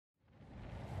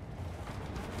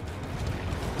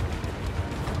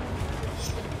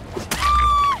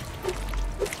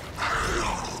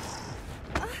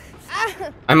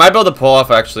I might be able to pull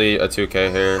off actually a 2K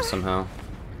here somehow.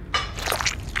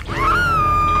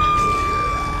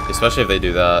 Especially if they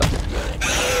do that.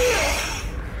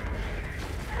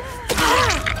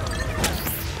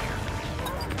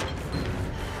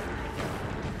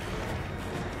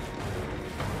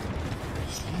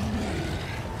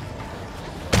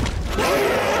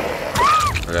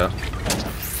 There we go.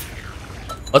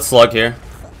 Let's slug here.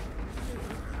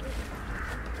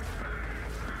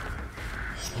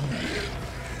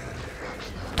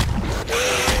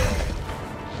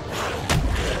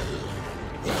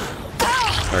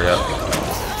 There we go.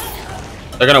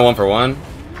 They're gonna 1-for-1.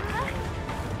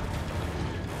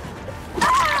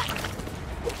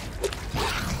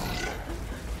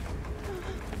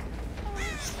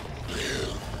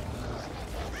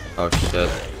 Oh shit.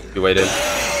 You waited.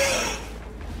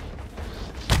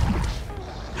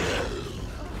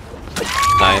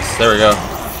 Nice. There we go.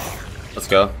 Let's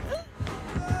go.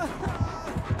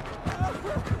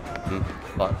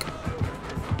 Fuck.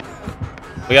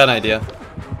 We got an idea.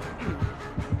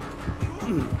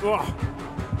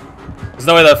 There's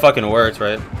no way that fucking worked,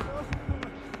 right?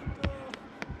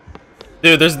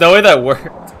 Dude, there's no way that worked.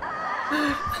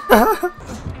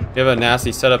 You have a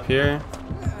nasty setup here.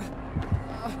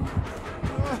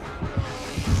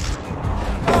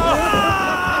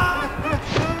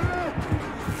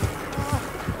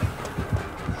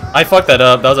 I fucked that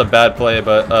up. That was a bad play,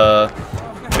 but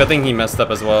good thing he messed up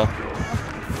as well.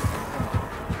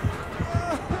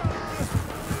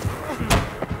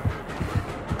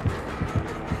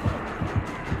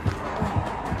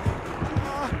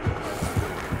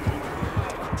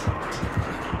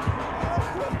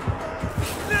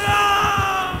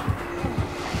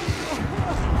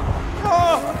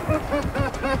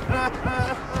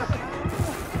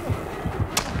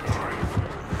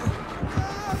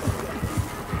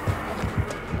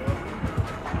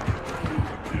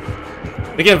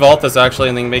 We can vault this actually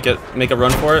and then make a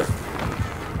run for it.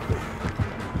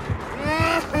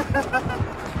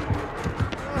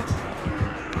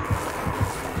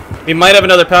 We might have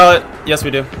another pallet. Yes, we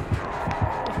do.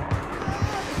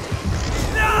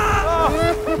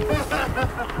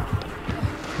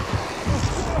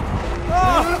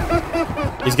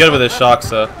 He's good with his shocks,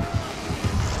 so.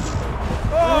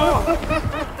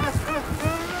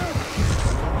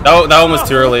 That one was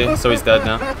too early, so he's dead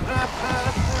now.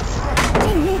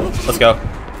 Let's go.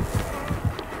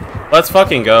 Let's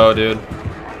fucking go, dude.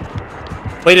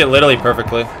 Played it literally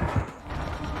perfectly.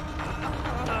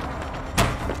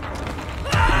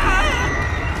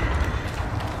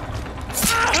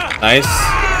 Nice.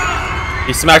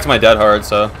 He smacked my dead hard,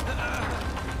 so.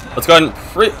 Let's go ahead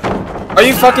and Are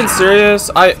you fucking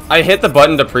serious? I hit the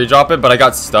button to pre-drop it, but I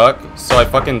got stuck, so I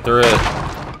fucking threw it.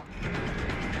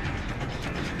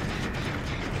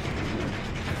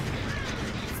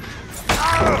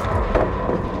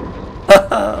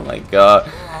 Oh my god.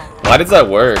 Why does that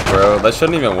work, bro? That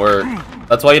shouldn't even work.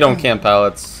 That's why you don't camp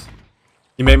pallets.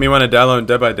 You make me want to download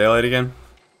Dead by Daylight again?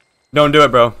 Don't do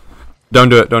it, bro. Don't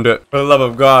do it. Don't do it. For the love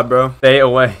of God, bro. Stay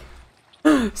away.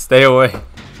 Stay away.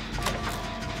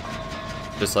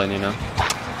 Just letting you know.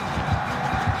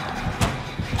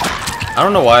 I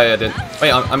don't know why I didn't.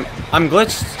 Wait, I'm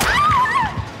glitched.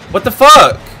 What the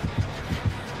fuck?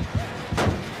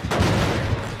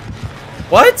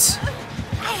 What?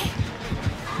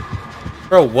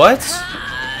 Bro, what?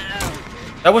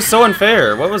 That was so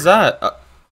unfair. What was that?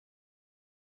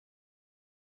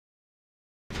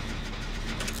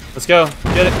 Let's go.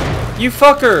 Get it. You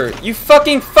fucker! You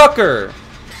fucking fucker!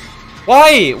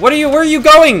 Why? What are you? Where are you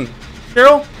going?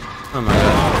 Cheryl? Oh my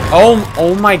god.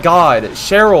 Oh my god.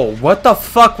 Cheryl, what the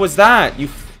fuck was that? I'm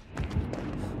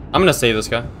gonna save this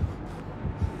guy.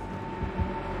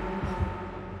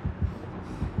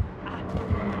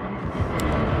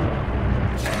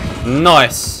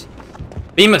 Nice.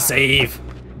 Beam a save.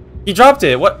 He dropped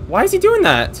it. What? Why is he doing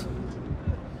that?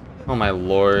 Oh my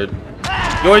lord.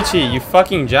 Yoichi, you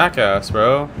fucking jackass,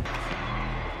 bro.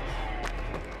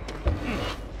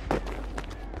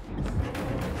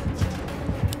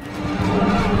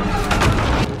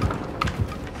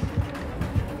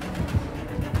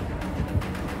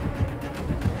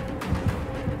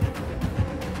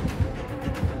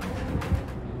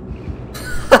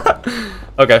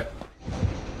 Okay.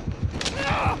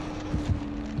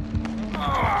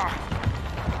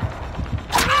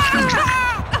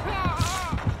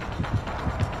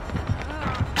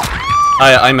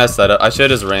 I messed that up. I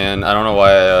should have just ran. I don't know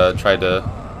why I tried to.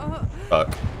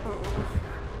 Fuck.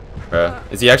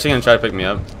 Bruh. Is he actually gonna try to pick me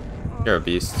up? You're a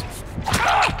beast.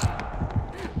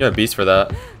 You're a beast for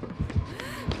that.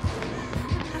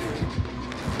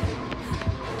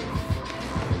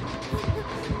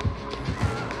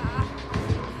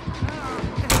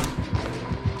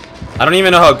 I don't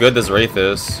even know how good this Wraith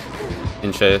is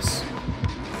in chase.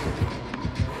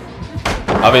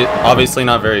 Obviously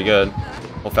not very good.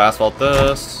 We'll fast vault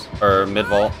this, or mid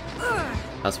vault.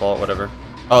 Fast vault, whatever.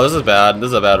 Oh, this is bad. This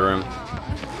is a bad room.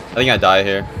 I think I die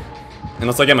here.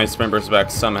 Unless I get my sprint burst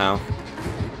back somehow.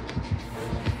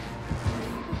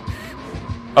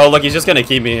 Oh, look, he's just gonna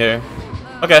keep me here.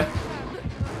 Okay.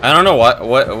 I don't know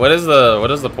what is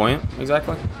the point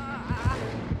exactly?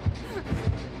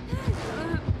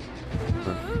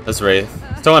 This Wraith.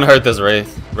 Someone hurt this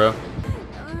Wraith, bro.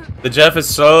 The Jeff is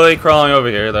slowly crawling over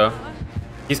here, though.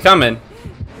 He's coming.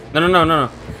 No.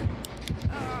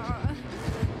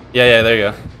 Yeah, there you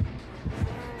go.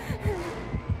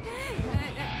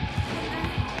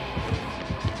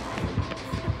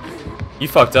 You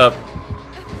fucked up.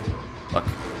 Fuck.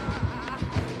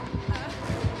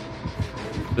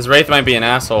 This Wraith might be an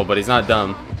asshole, but he's not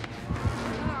dumb.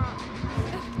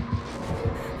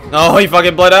 No, he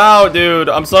fucking bled out, dude.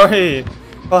 I'm sorry.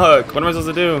 Fuck. What am I supposed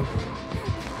to do?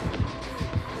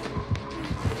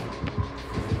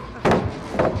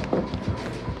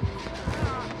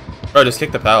 Bro, just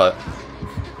kick the pallet.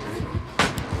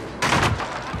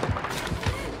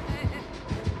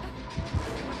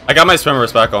 I got my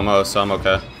swimmer's back almost, so I'm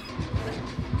okay.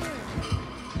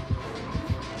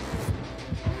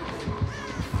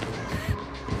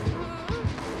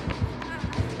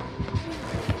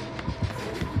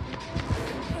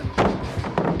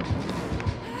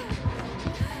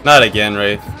 Not again,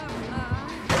 Wraith.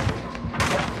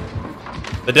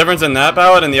 The difference in that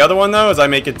pallet and the other one, though, is I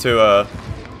make it to a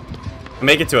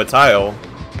tile.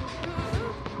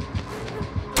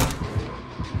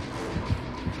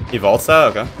 He vaults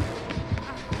that? Okay.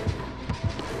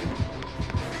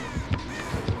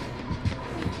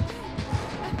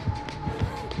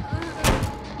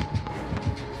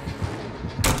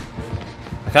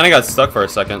 I kinda got stuck for a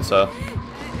second, so.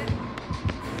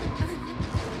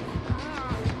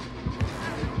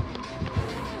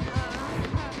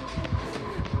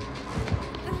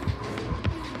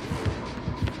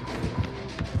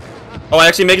 Oh, I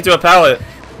actually make it to a pallet.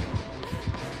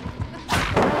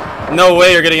 No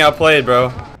way you're getting outplayed,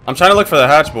 bro. I'm trying to look for the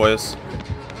hatch, boys.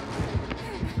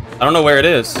 I don't know where it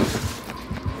is.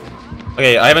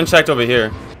 Okay, I haven't checked over here.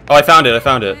 Oh, I found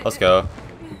it. Let's go.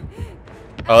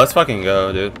 Oh, let's fucking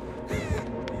go, dude.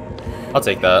 I'll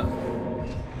take that.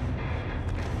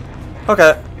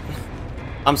 Okay.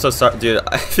 I'm so sorry, dude.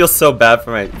 I feel so bad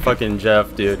for my fucking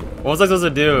Jeff, dude. What was I supposed to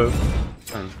do?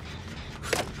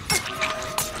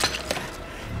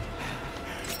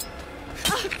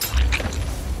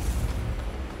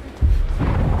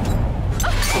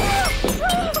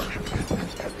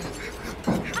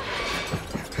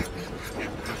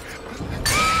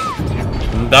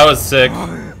 That was sick.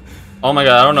 Oh my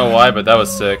god, I don't know why, but that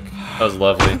was sick. That was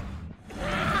lovely.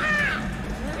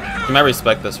 You might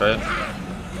respect this, right?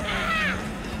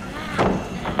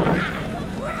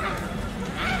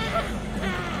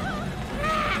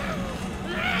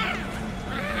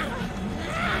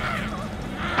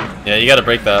 Yeah, you gotta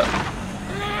break that.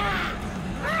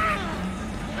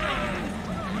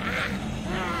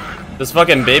 This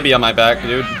fucking baby on my back,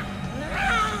 dude.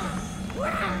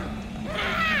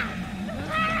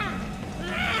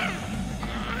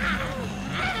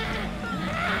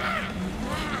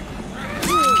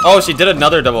 Oh, she did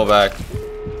another double back.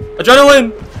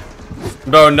 Adrenaline!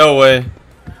 Bro, no way.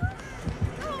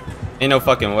 Ain't no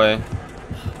fucking way.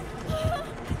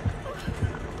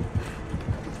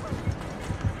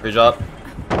 Free drop.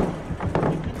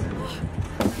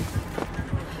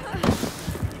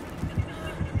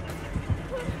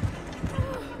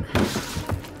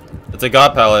 It's a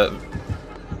god pallet.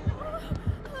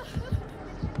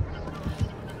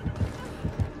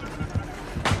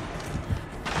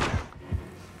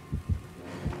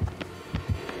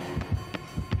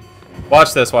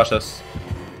 Watch this, watch this.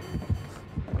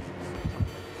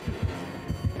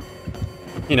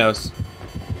 He knows.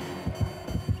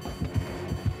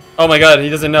 Oh my god, he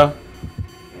doesn't know.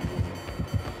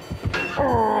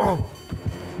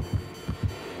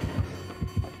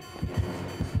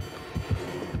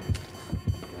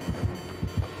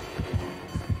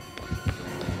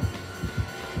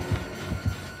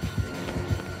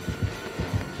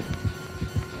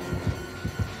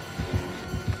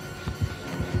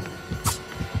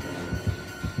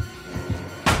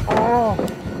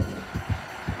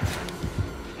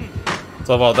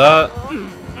 Love all that.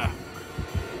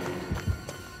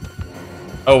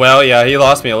 Oh well, yeah, he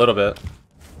lost me a little bit.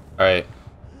 Alright,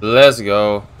 let's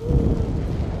go.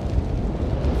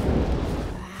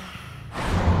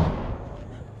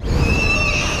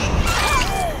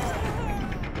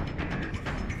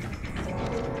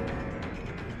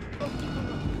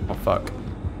 Oh, fuck.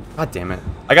 God damn it.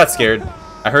 I got scared.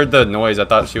 I heard the noise. I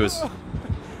thought she was... Oh,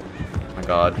 my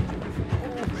God.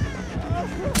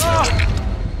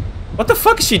 What the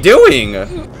fuck is she doing?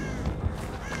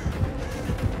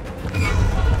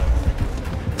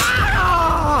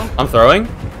 I'm throwing?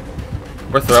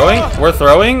 We're throwing? We're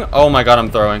throwing? Oh my God,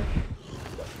 I'm throwing.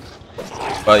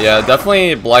 But yeah,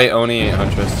 definitely Blight Oni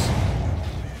Huntress.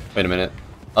 Wait a minute.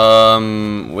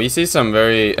 We see some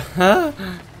very,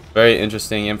 very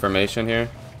interesting information here.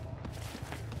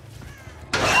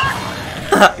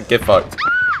 Get fucked.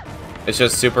 It's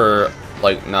just super,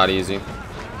 like, not easy.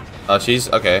 She's,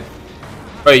 okay.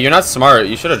 Wait, you're not smart.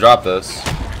 You should have dropped this.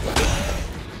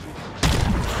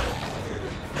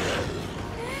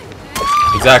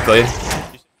 Exactly.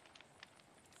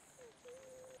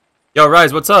 Yo,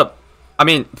 RiiZE, what's up? I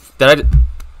mean, did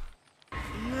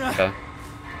I... Okay.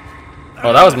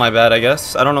 Well, that was my bad, I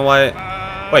guess. I don't know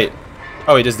why... Wait.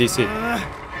 Oh, he just DC'd.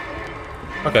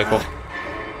 Okay, cool.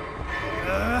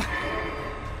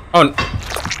 Oh,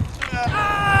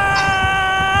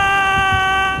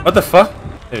 what the fuck?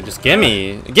 Dude, just get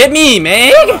me. Get me,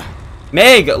 Meg!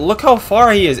 Meg, look how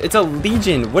far he is. It's a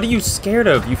Legion. What are you scared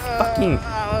of? You fucking...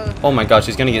 Oh my God,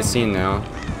 she's gonna get seen now.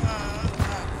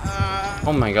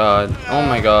 Oh my God. Oh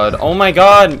my God. Oh my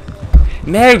God.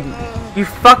 Meg, you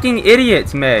fucking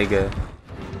idiots, Meg.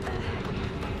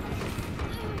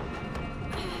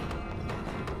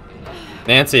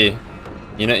 Nancy,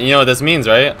 you know what this means,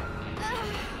 right?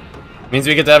 Means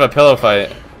we get to have a pillow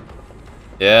fight.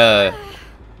 Yeah.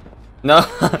 No.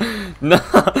 No.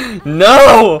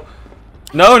 No.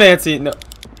 No, Nancy. No.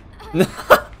 No.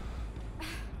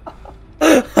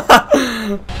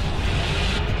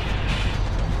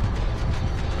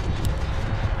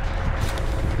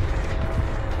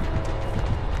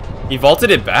 He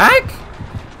vaulted it back?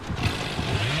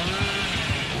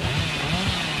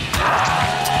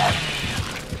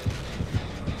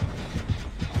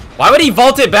 Why would he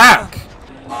vault it back?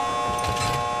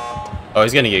 Oh,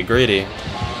 he's gonna get greedy.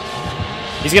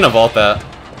 He's gonna vault that.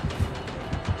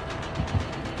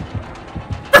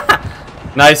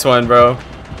 Nice one, bro.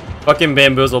 Fucking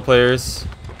bamboozle players.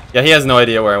 Yeah, he has no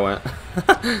idea where I went.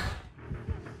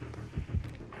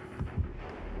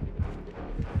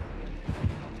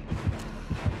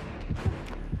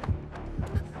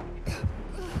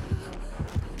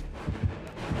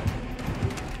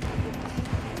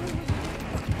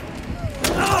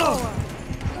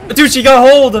 Dude, she got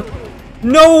hold!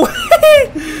 No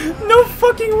way! No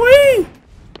fucking way!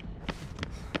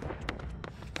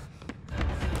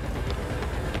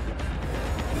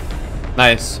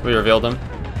 Nice, we revealed him.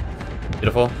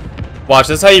 Beautiful. Watch,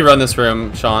 this is how you run this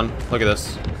room, Sean. Look at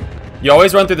this. You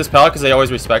always run through this pallet because they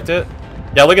always respect it.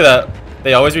 Yeah, look at that.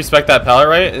 They always respect that pallet,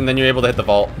 right? And then you're able to hit the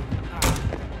vault.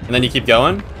 And then you keep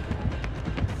going.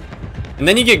 And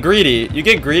then you get greedy. You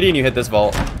get greedy and you hit this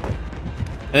vault.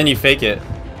 And then you fake it.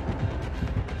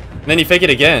 And then you fake it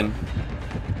again.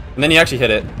 And then you actually hit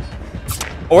it.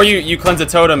 Or you cleanse a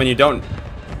totem and you don't...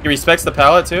 He respects the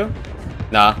pallet too?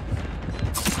 Nah.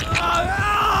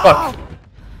 Fuck.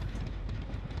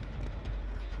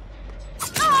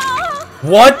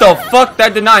 What the fuck?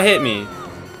 That did not hit me.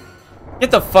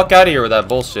 Get the fuck out of here with that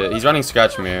bullshit. He's running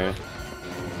Scratch Mirror.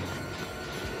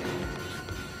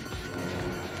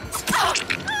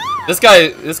 This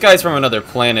guy's from another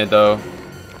planet though.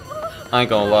 I ain't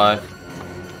gonna lie.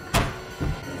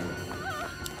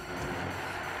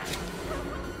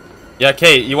 Yeah,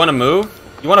 Kate, you wanna move?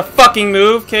 You wanna fucking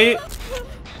move, Kate?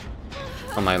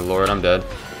 Oh my lord, I'm dead.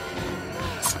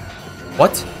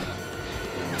 What?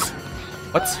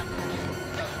 What?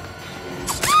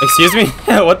 Excuse me?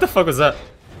 What the fuck was that?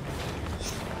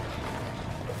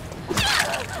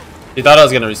 He thought I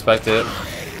was gonna respect it.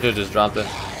 Should've just dropped it.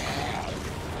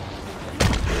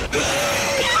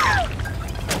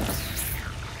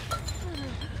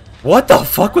 What the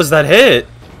fuck was that hit?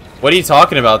 What are you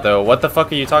talking about, though? What the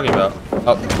fuck are you talking about?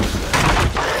 Oh.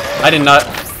 I did not...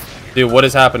 Dude, what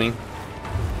is happening?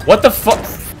 What the fuck?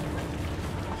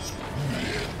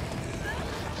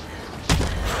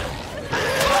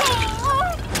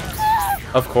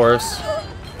 Of course.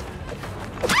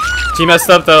 She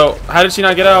messed up, though. How did she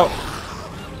not get out?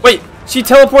 Wait, she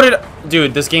teleported...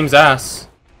 Dude, this game's ass.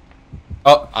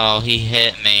 Oh. Oh, he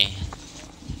hit me.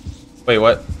 Wait,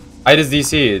 what? I just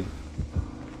DC'd.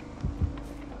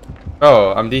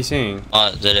 Oh, I'm DCing.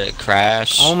 Did it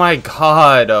crash? Oh my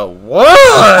god,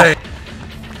 what?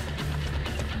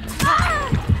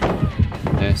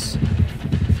 Nice.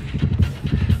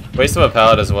 Waste of a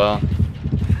pallet as well.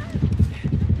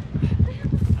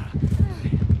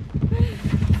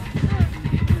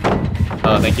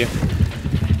 Oh, thank you.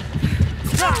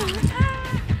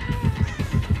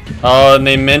 Oh, and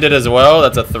they mended as well?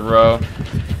 That's a throw.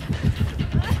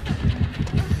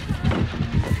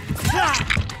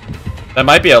 That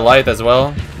might be a light as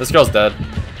well. This girl's dead.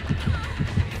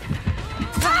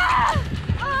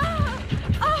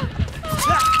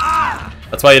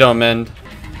 That's why you don't mend.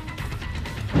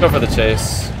 Go for the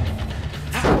chase.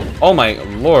 Oh my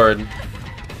lord.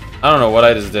 I don't know what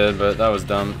I just did, but that was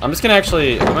dumb. I'm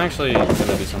actually gonna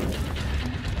do something.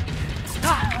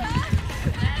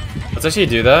 Let's actually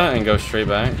do that and go straight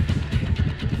back.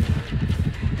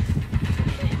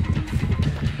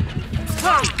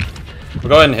 We'll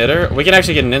go ahead and hit her. We can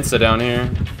actually get an insta down here.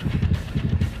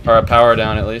 Or a power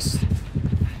down at least.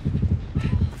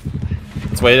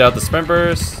 Let's wait out the sprint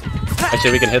burst.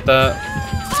 Actually, we can hit that.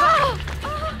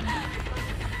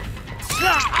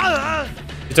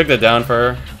 He took the down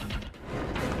for her.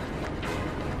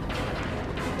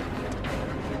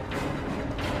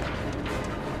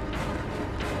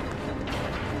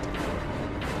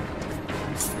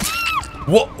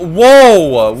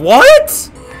 Whoa!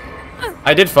 What?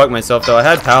 I did fuck myself though. I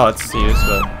had pallets to use,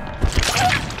 but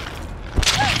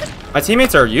my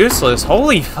teammates are useless.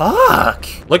 Holy fuck!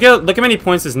 Look how many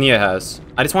points this Nia has.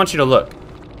 I just want you to look.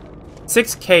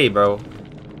 6K, bro.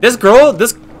 This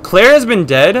Claire has been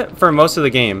dead for most of the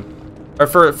game, or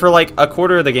for like a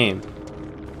quarter of the game.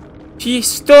 She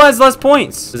still has less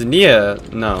points. Is Nia?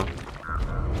 No.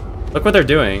 Look what they're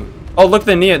doing. Oh, look,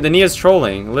 the Nia's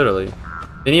trolling, literally.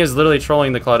 The Nia's literally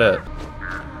trolling the Claudette.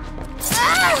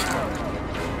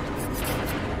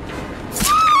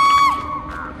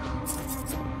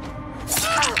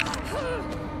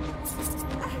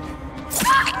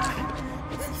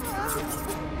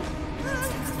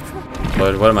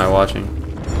 What am I watching?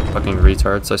 Fucking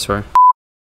retards, I swear.